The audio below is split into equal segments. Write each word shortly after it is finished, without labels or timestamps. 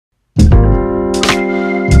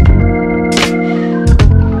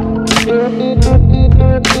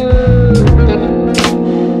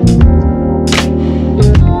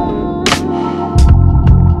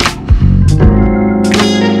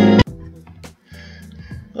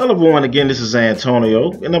Hello everyone, again this is Antonio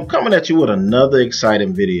and I'm coming at you with another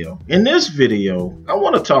exciting video. In this video, I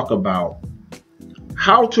want to talk about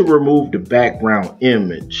how to remove the background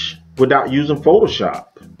image without using Photoshop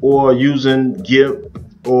or using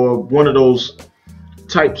GIMP or one of those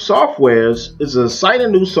type softwares. It's an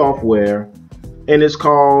exciting new software and it's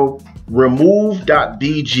called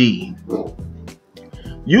Remove.BG.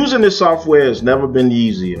 Using this software has never been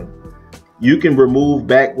easier. You can remove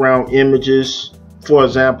background images. For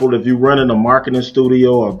example, if you're running a marketing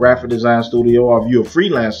studio or a graphic design studio, or if you're a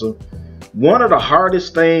freelancer, one of the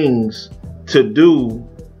hardest things to do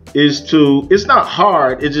is it's not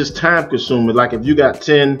hard, it's just time consuming. Like if you got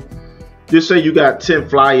 10, just say you got 10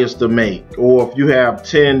 flyers to make, or if you have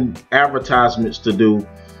 10 advertisements to do,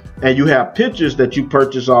 and you have pictures that you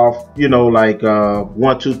purchase off, like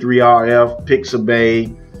 123RF,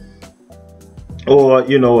 Pixabay, or,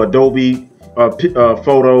 Adobe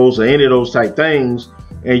photos or any of those type things,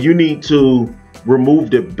 and you need to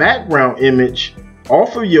remove the background image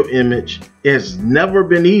off of your image. It has never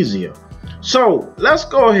been easier. So let's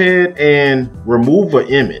go ahead and remove an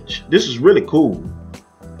image. This is really cool.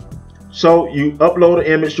 So you upload an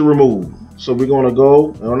image to remove. So we're going to go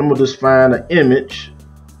and I'm going to just find an image.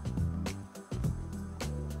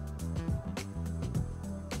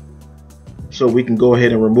 So we can go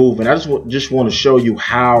ahead and remove. And I just want to show you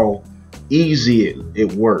how easy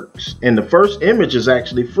it works. And the first image is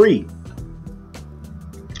actually free.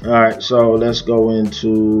 All right, so let's go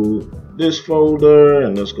into this folder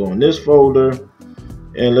and let's go in this folder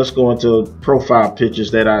and let's go into profile pictures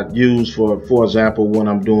that I use for example, when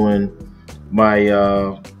I'm doing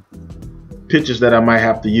my pictures that I might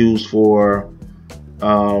have to use for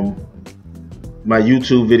my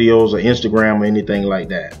YouTube videos or Instagram or anything like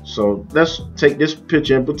that. So let's take this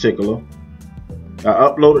picture in particular. I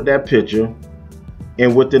uploaded that picture,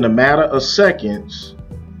 and within a matter of seconds,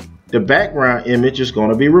 the background image is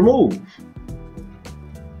going to be removed.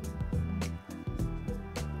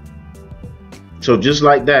 So just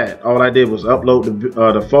like that, all I did was upload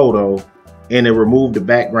the photo, and it removed the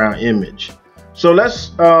background image. So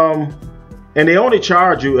let's, and they only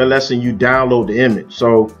charge you unless you download the image.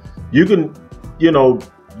 So you can,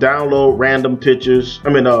 download random pictures.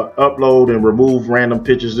 Upload and remove random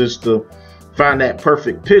pictures just to find that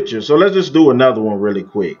perfect picture. So let's just do another one really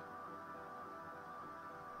quick.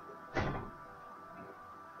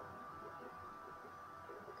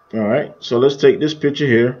 All right, so let's take this picture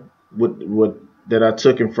here that I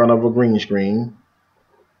took in front of a green screen.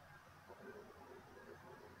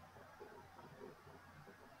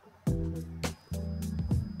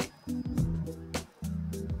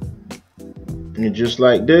 And just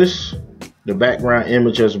like this, the background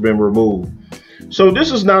image has been removed. So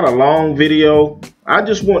this is not a long video. I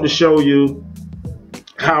just want to show you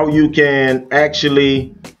how you can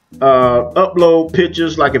actually upload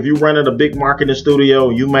pictures. Like if you're running a big marketing studio,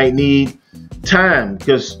 you might need time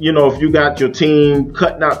because, if you got your team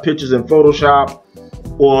cutting out pictures in Photoshop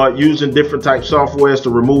or using different type softwares to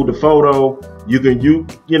remove the photo, you can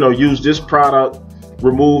use this product,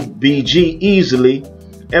 Remove.BG, easily.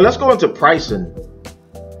 And let's go into pricing.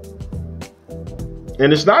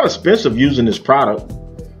 And it's not expensive using this product.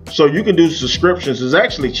 So you can do subscriptions. It's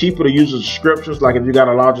actually cheaper to use subscriptions. Like if you got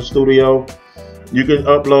a larger studio, you can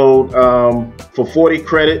upload for 40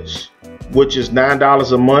 credits, which is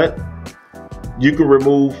 $9 a month. You can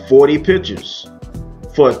remove 40 pictures.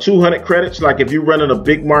 For 200 credits, like if you're running a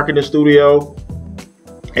big marketing studio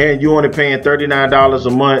and you're only paying $39 a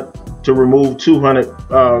month to remove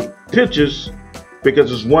 200 pictures,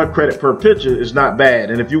 because it's 1 credit per picture, is not bad.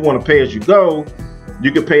 And if you want to pay as you go,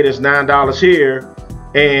 you can pay this $9 here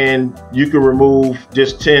and you can remove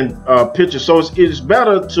just 10 pictures. So it's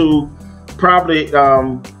better to probably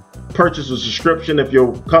purchase a subscription if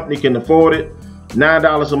your company can afford it.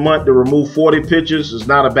 $9 a month to remove 40 pictures is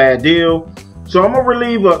not a bad deal. So I'm gonna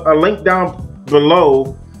leave a link down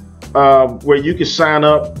below where you can sign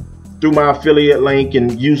up through my affiliate link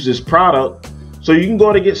and use this product. So you can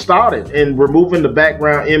go to get started in removing the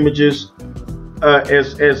background images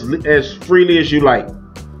as freely as you like.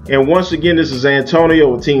 And once again, this is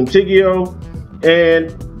Antonio with Team Tiggio, and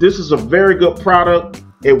this is a very good product.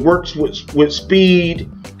 It works with speed,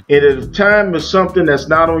 and if time is something that's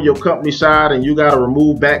not on your company side and you got to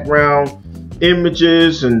remove background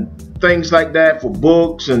images and things like that for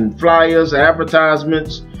books and flyers,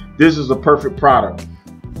 advertisements, this is a perfect product.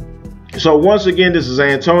 So once again, this is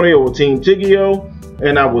Antonio with Team Tiggio,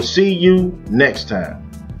 and I will see you next time.